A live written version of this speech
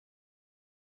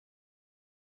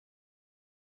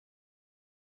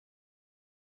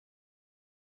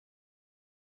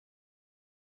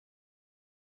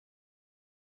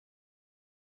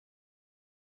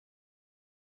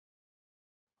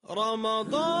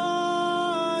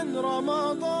رمضان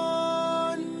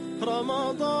رمضان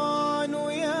رمضان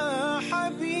يا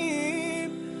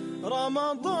حبيب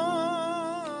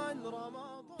رمضان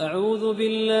أعوذ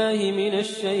بالله من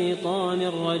الشيطان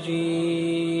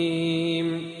الرجيم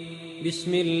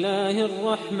بسم الله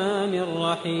الرحمن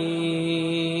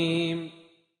الرحيم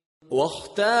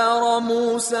واختار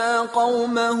موسى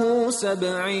قومه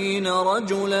 70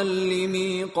 رجلا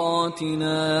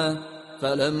لميقاتنا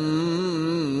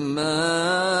فلما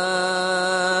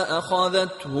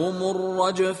أخذتهم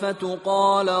الرجفة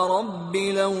قال رب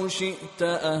لو شئت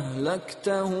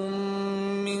أهلكتهم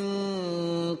من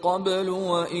قبل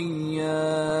وإياي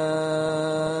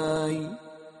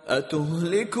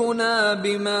أتهلكنا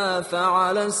بما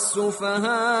فعل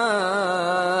السفهاء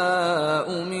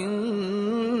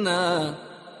منا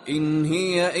إن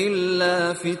هي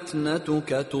إلا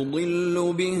فتنتك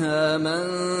تضل بها من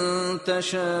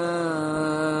تشاء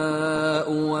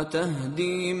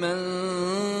وتهدي من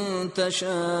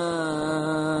تشاء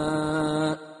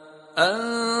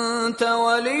أنت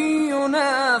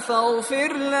ولينا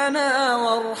فاغفر لنا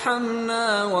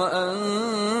وارحمنا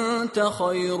وأنت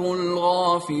خير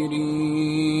الغافرين.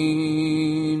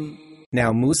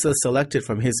 Now Musa selected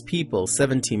from his people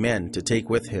 70 men to take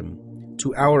with him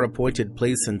to our appointed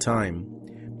place and time.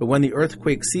 But when the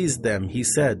earthquake seized them, he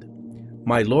said,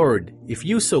 My Lord, if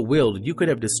you so willed, you could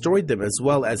have destroyed them as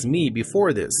well as me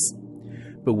before this.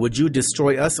 But would you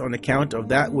destroy us on account of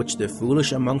that which the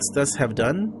foolish amongst us have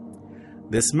done?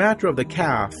 This matter of the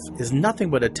calf is nothing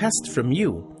but a test from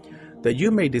you, that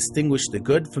you may distinguish the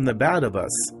good from the bad of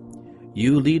us.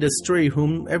 You lead astray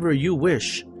whomever you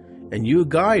wish, and you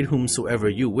guide whomsoever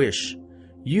you wish.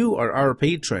 You are our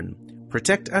patron.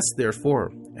 Protect us,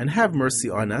 therefore, and have mercy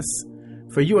on us,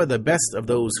 for you are the best of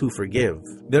those who forgive.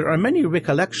 There are many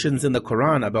recollections in the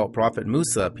Quran about Prophet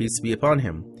Musa, peace be upon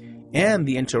him, and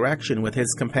the interaction with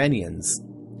his companions.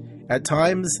 At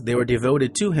times, they were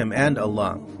devoted to him and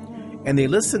Allah, and they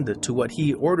listened to what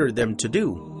he ordered them to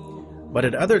do. But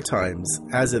at other times,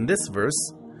 as in this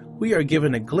verse, we are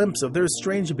given a glimpse of their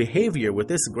strange behavior with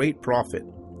this great prophet,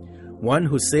 one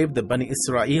who saved the Bani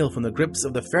Israel from the grips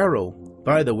of the Pharaoh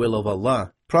by the will of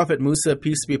Allah. Prophet Musa,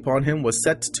 peace be upon him, was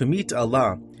set to meet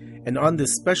Allah, and on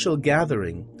this special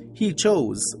gathering, he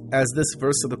chose, as this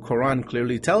verse of the Quran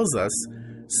clearly tells us,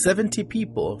 70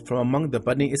 people from among the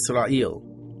Bani Israel.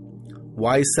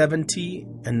 Why 70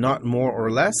 and not more or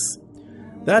less?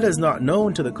 That is not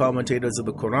known to the commentators of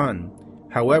the Quran.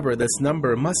 However, this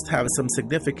number must have some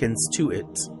significance to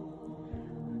it.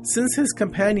 Since his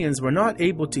companions were not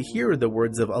able to hear the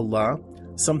words of Allah,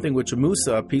 something which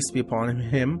Musa, peace be upon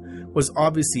him, was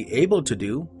obviously able to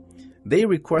do, they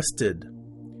requested,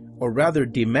 or rather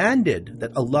demanded,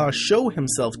 that Allah show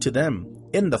himself to them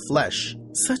in the flesh.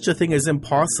 Such a thing is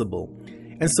impossible.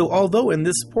 And so although in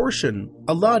this portion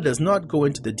Allah does not go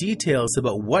into the details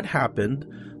about what happened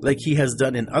like he has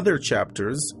done in other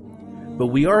chapters, but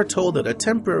we are told that a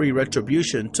temporary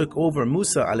retribution took over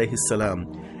Musa alayhi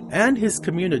salam and his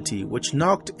community, which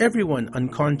knocked everyone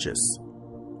unconscious.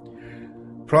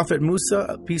 Prophet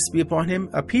Musa, peace be upon him,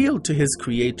 appealed to his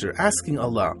Creator, asking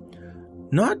Allah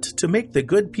not to make the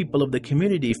good people of the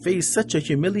community face such a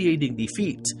humiliating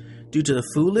defeat due to the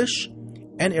foolish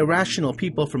and irrational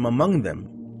people from among them.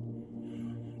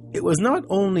 It was not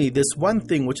only this one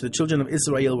thing which the children of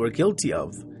Israel were guilty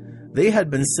of. They had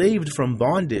been saved from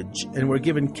bondage and were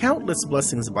given countless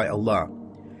blessings by Allah,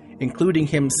 including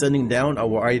Him sending down a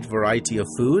wide variety of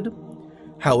food.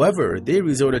 However, they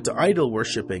resorted to idol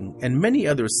worshipping and many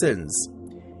other sins.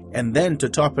 And then, to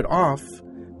top it off,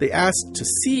 they asked to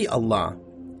see Allah.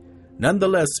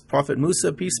 Nonetheless, Prophet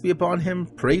Musa, peace be upon him,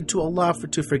 prayed to Allah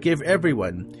to forgive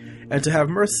everyone and to have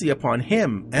mercy upon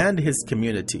him and his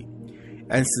community,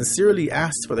 and sincerely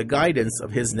asked for the guidance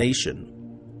of his nation.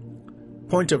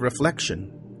 Point of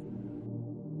reflection.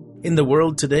 In the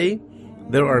world today,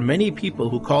 there are many people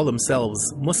who call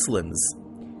themselves Muslims.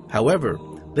 However,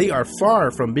 they are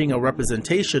far from being a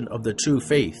representation of the true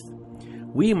faith.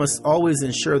 We must always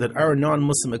ensure that our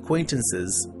non-Muslim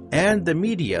acquaintances and the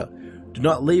media do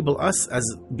not label us as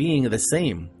being the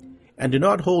same, and do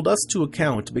not hold us to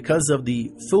account because of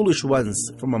the foolish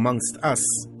ones from amongst us.